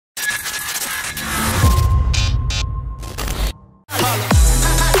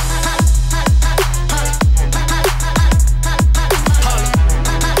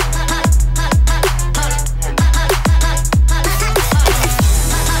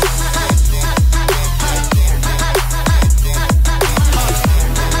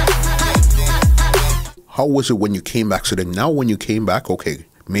how was it when you came back? So then now when you came back, okay,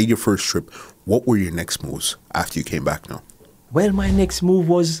 made your first trip, what were your next moves after you came back now? Well, my next move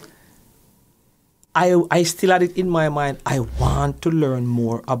was, I still had it in my mind, I want to learn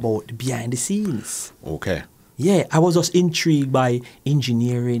more about the behind the scenes. Okay. Yeah, I was just intrigued by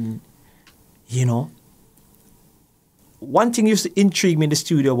engineering, you know. One thing used to intrigue me in the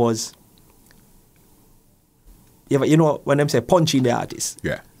studio was, you know, when them say punching the artist.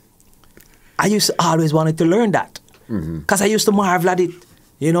 Yeah. I used to always wanted to learn that. Because I used to marvel at it,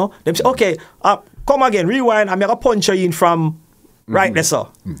 you know. Them say, okay, come again, rewind, I'm going to punch you in from right there, sir.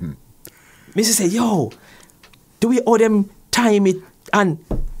 Me say, yo, do we owe them time it and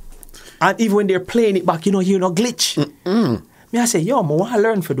even when they're playing it back, you know, you know, glitch. Me I say, yo, I want to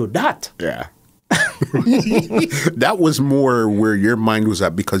learn to do that. Yeah. That was more where your mind was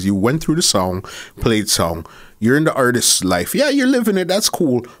at because you went through the song, played song. You're in the artist's life. Yeah, you're living it. That's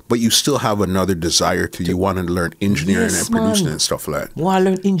cool. But you still have another desire to you want to learn engineering and producing and stuff like that. I want to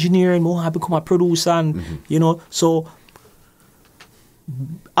learn engineering. I want to become a producer. And, you know, so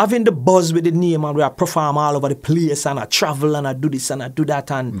having the buzz with the name and we perform all over the place and I travel and I do this and I do that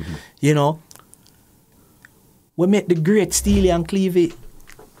and, you know, we met the great Steely and Clevie.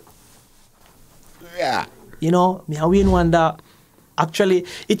 Yeah. You know, me and Wayne wonder. Actually,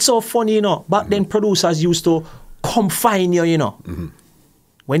 it's so funny, you know. Back then, producers used to come find you, you know.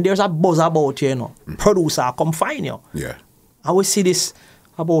 When there's a buzz about you, you know, producer come find you. Yeah. I always see this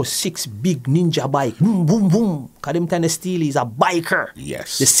about 6 big ninja bike. Boom, boom, boom. Because them time the Steely is a biker.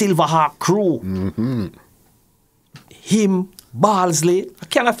 Yes. The Silver Hawk crew. Him, Balsley.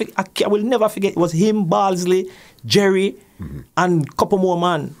 I will never forget. It was him, Balsley, Jerry, and couple more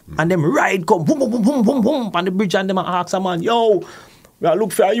man. And them ride come boom, boom, boom, boom, boom, boom. On the bridge and them ask a man, yo, we are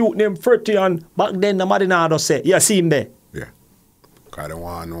look for a youth named FRETTY. And back then the Madina just say, yeah, see him there. Yeah. I don't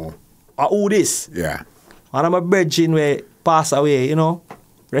want to know. Who this? Yeah. And I'm a bridging where pass away, you know.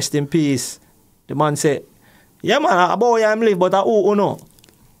 Rest in peace. The man said, yeah, man, a boy I'm live, but who no?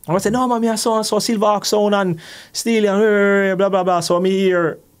 And I said, no, man, I saw Silver Hawk sound and Steely and blah, blah, blah. So me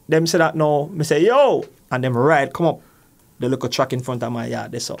hear them say that now. Me say, yo. And them ride, come up. The little truck in front of my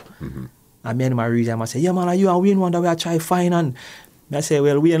yard, that's up. And me and my reason, I say, yeah, man, are you and Wayne one that we are trying to find? And I say,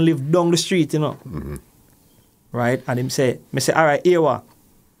 well, Wayne live down the street, you know. Right? And him say, me say, all right, here what?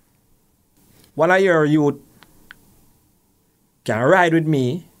 One of your youth can ride with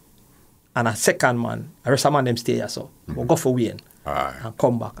me and a second man, the rest of man them stay here, so we'll go for Wayne and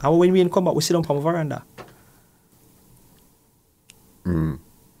come back. And when Wayne come back, we sit down from the veranda.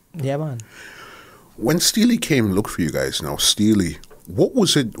 Yeah, man. When Steely came look for you guys now, Steely, what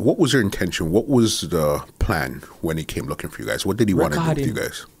was it? What was your intention? What was the plan when he came looking for you guys? What did he want to do with you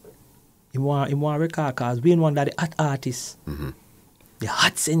guys? He want to record because Wayne one that the hot artist. The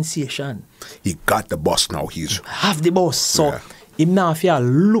hot sensation. He got the boss now. He's have the boss. So him now if you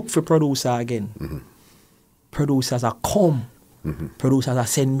look for producer again. Producers are come. Producers are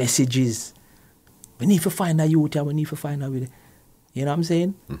send messages. We need to find a youth here. We need to find a with it. You know what I'm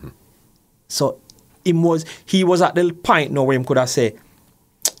saying? So he was at the point now where he could have said,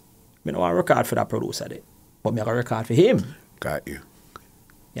 I don't want to record for that producer there, but I got to record for him. Got you.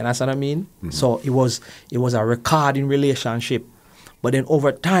 You understand what I mean? So it was a recording relationship. But then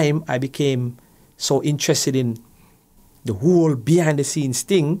over time, I became so interested in the whole behind the scenes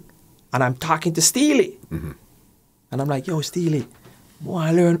thing, and I'm talking to Steely. And I'm like, yo, Steely, I want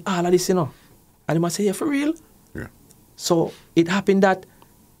to learn all of this, you know. And he must say, yeah, for real? Yeah. So it happened that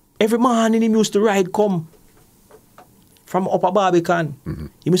every morning he used to ride come from Upper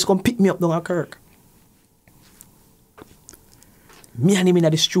Barbican. He used to come pick me up down at Kirk. Me and him in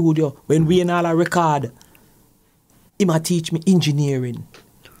the studio, when we and all a record, he might teach me engineering.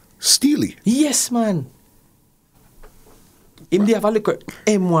 Steely? Yes, man. Him they have a little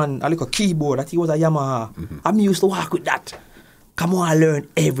M1, a little keyboard that he was a Yamaha. I used to work with that. Come on, I learn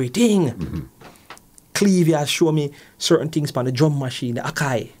everything. Clevie has shown me certain things on the drum machine, the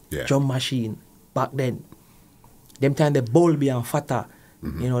Akai drum machine back then. Them time the Bulby and Fata,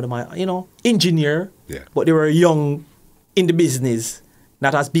 you know, engineer, but they were young in the business,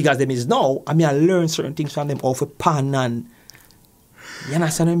 not as big as them is now. I mean, I learned certain things from them off of pan and you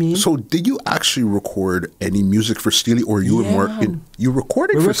understand what I mean? So did you actually record any music for Steely or you were more in, you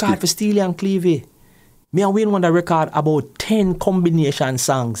recorded we for record Steely? for Steely and Clevie. Me and Wayne want to record about 10 combination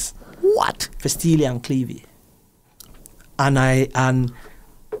songs. What? For Steely and Clevie. And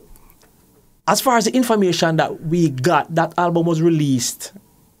as far as the information that we got, that album was released,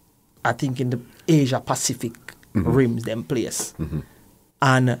 I think in the Asia Pacific rims, them place.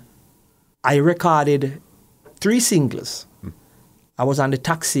 And I recorded 3 singles. I was on the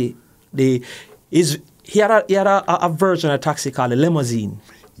taxi. His he had a version of a taxi called the Limousine.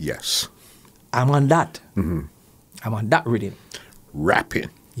 Yes. I'm on that. I'm on that rhythm. Rapping.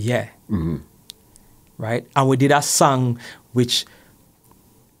 Yeah. Right? And we did a song which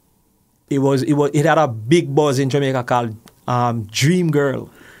it had a big buzz in Jamaica called Dream Girl.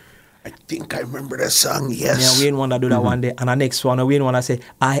 I think I remember that song, yes. Yeah, we didn't want to do that one day. And the next one, we didn't want to say,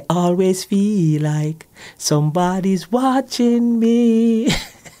 I always feel like somebody's watching me.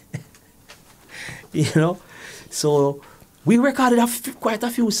 You know? So we recorded quite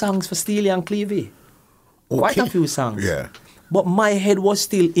a few songs for Steely and Clevie. Okay. Quite a few songs. Yeah. But my head was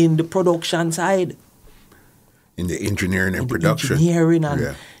still in the production side. In the engineering and In the production. engineering and,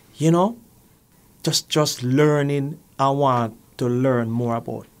 Yeah. you know, just learning. I want to learn more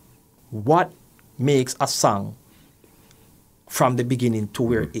about what makes a song from the beginning to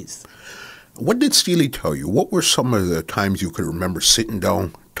where it is. What did Steely tell you? What were some of the times you could remember sitting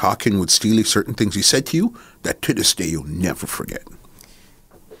down, talking with Steely, certain things he said to you that to this day you'll never forget?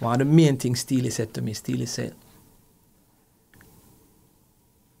 One of the main things Steely said to me, Steely said,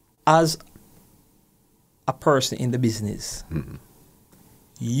 as a person in the business,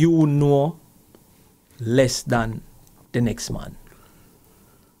 you know less than the next man.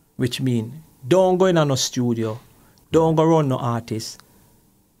 Which means, don't go in a no studio, don't go run no artist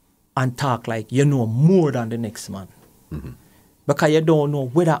and talk like you know more than the next man. Because you don't know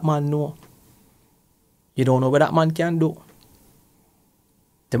what that man know. You don't know what that man can do.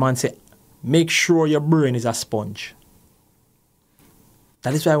 The man said, make sure your brain is a sponge.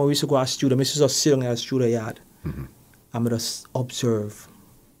 That is why when we used to go to a studio, we used to just sit in a studio yard and just observe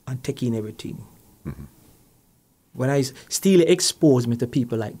and take in everything. When Steely exposed me to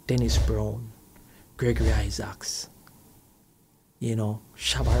people like Dennis Brown, Gregory Isaacs, you know,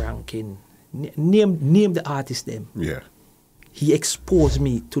 Shabba Rankin, name the artists them. Yeah. He exposed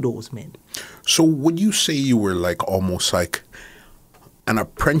me to those men. So would you say you were like almost like an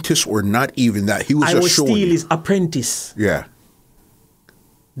apprentice or not even that? He was I just was showing you. Steely's apprentice. Yeah.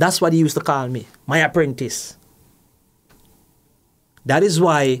 That's what he used to call me, my apprentice. That is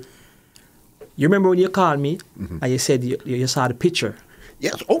why, you remember when you called me and you said you saw the picture?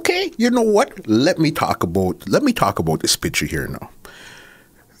 Yes, okay. You know what? Let me talk about this picture here now.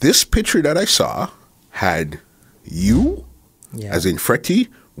 This picture that I saw had you, as in Fretty,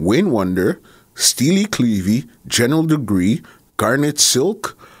 Wayne Wonder, Steely Clevie, General Degree, Garnet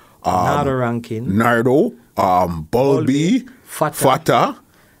Silk, Nardo Rankin, Nardo, Bulby, Fata,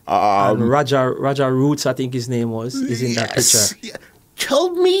 and Raja Roots, I think his name was, is in that picture. Yeah.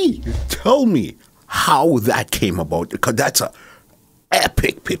 Tell me how that came about, because that's a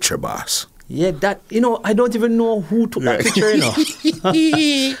epic picture, boss. Yeah, that, you know, I don't even know who took that picture, you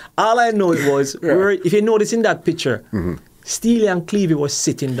know. All I know it was, if you notice in that picture, Steely and Clevie was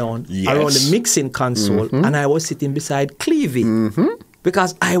sitting down around the mixing console, and I was sitting beside Clevie,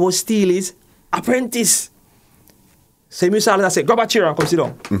 because I was Steely's apprentice. So he I said, grab a chair and come sit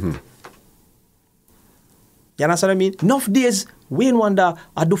down. You understand what I mean? Enough days, Wayne Wonder,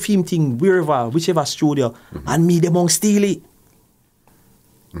 I do film thing wherever, whichever studio, and me among Steely.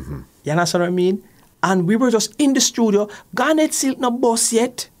 You understand what I mean? And we were just in the studio. Garnet Silk no boss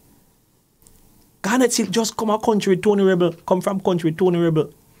yet. Garnet Silk just come from country with Tony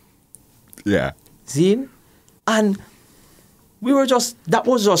Rebel. Yeah. See? And we were that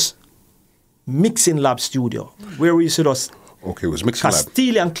was just mixing lab studio, where we used to just... Okay, it was mixing lab.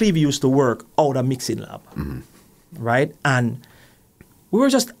 Steely and Clevie used to work out of mixing lab. Right? And we were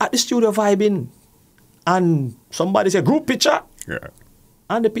just at the studio vibing. And somebody said, group picture. Yeah.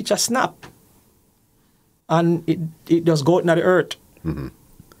 And the picture snap. And it just go out into the earth.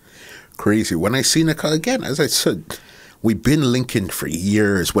 Crazy. When I seen it again, as I said, we've been linking for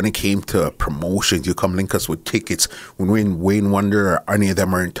years. When it came to promotions, you come link us with tickets. When Wayne Wonder or any of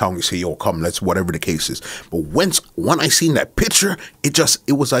them are in town, you say, yo, come, let's, whatever the case is. But when I seen that picture, it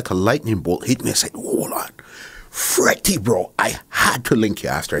was like a lightning bolt hit me. I said, hold on. Fretty, bro, I had to link you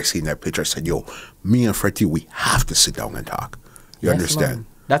after I seen that picture. I said, yo, me and Fretty, we have to sit down and talk. You understand? Man.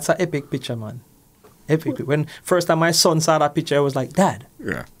 That's an epic picture, man. Epic. When first time my son saw that picture, I was like, Dad,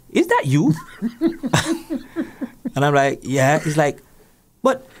 is that you? And I'm like, yeah. He's like,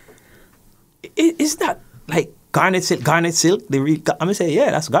 but is that like Garnet Silk? I'm going to say,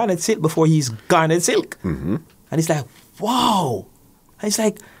 yeah, that's Garnet Silk before he's Garnet Silk. And he's like, wow. And he's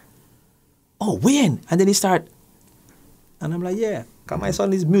like, oh, Wayne. And then he start, and I'm like, yeah, because my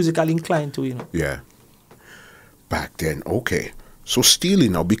son is musically inclined too, you know. Yeah. Back then, okay. So Steely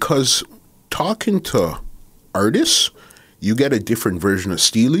now, because talking to artists, you get a different version of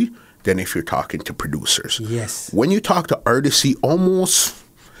Steely than if you're talking to producers. Yes. When you talk to artists, he almost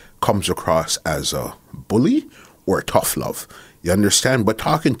comes across as a bully or a tough love. You understand? But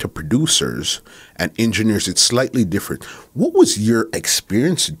talking to producers and engineers, it's slightly different. What was your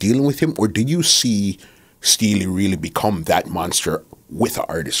experience dealing with him? Or did you see Steely really become that monster with an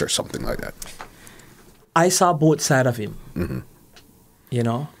artist or something like that? I saw both sides of him, you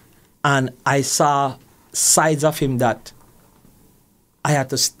know, and I saw sides of him that I had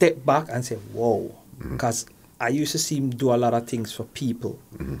to step back and say, whoa, because I used to see him do a lot of things for people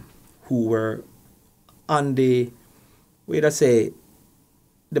who were on the, the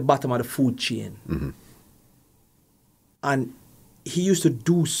bottom of the food chain. And he used to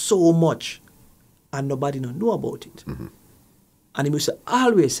do so much and nobody don't know about it. And he used to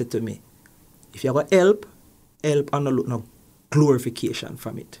always say to me, if you're going to help and not look no glorification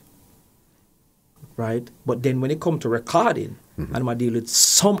from it. Right? But then when it comes to recording, and I deal with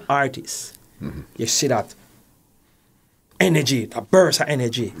some artists, you see that energy, that burst of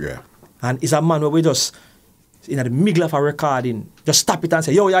energy. Yeah. And it's a man where we just, in the middle of a recording, just stop it and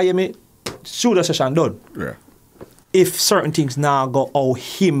say, yo, yeah, hear me? Shoot the session done. Yeah. If certain things now go how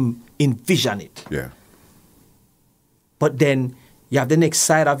him envision it. Yeah. But then you have the next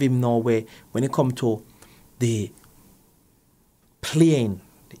side of him now where when it comes to the playing,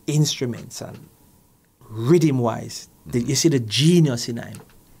 the instruments and rhythm-wise, you see the genius in him.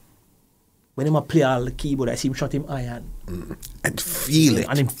 When he play all the keyboard, I see him shut him iron. And feel it.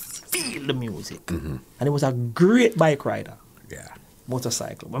 And him feel the music. And he was a great bike rider. Yeah.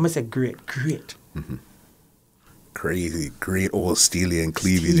 Motorcycle. When I say great. Crazy, great old Steely and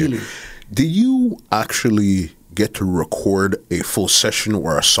Clevie Steely. there. Did you actually get to record a full session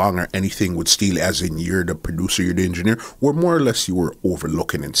or a song or anything with Steely, as in you're the producer, you're the engineer, or more or less you were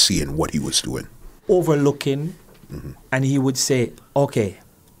overlooking and seeing what he was doing? Overlooking, and he would say, okay,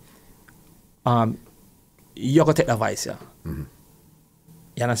 you're going to take the voice, yeah. You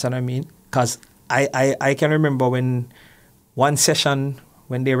understand what I mean? Because I can remember when one session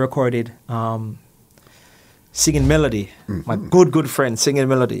when they recorded Singing Melody, my good friend Singing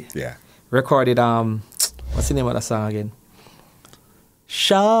Melody. Yeah. Recorded, what's the name of the song again?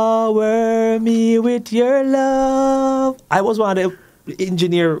 Shower me with your love. I was one of the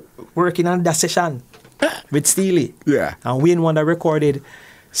engineer working on that session with Steely. Yeah. And Wayne Wonder recorded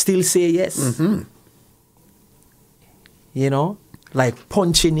Still Say Yes. You know, like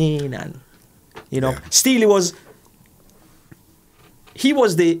punching in and, you know, Steely was, he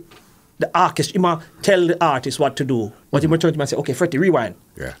was the artist. He might tell the artist what to do. But he might turn to him and say, okay, Freddie, rewind.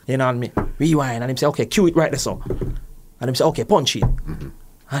 Yeah. You know what I mean? Rewind. And him say, okay, cue it right there, so. And him say, okay, punch it.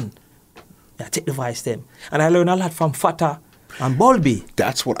 And I take the voice them. And I learned a lot from Fata and Bulby.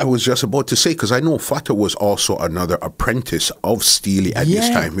 That's what I was just about to say, because I know Fata was also another apprentice of Steely at this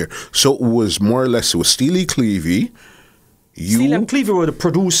time here. So it was more or less, it was Steely Clevie. Steely and Clevie were the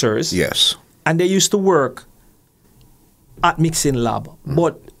producers. Yes. And they used to work at Mixing Lab.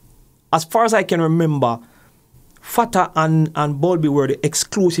 But as far as I can remember, Fata and Bulby were the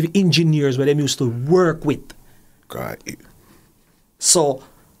exclusive engineers where they used to work with. Got it. So,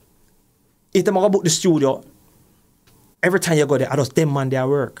 if they book the studio, every time you go there, I just them man their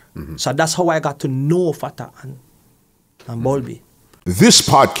work. So that's how I got to know Fata and Bulby. This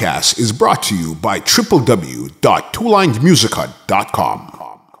podcast is brought to you by www.twolinedmusica.com.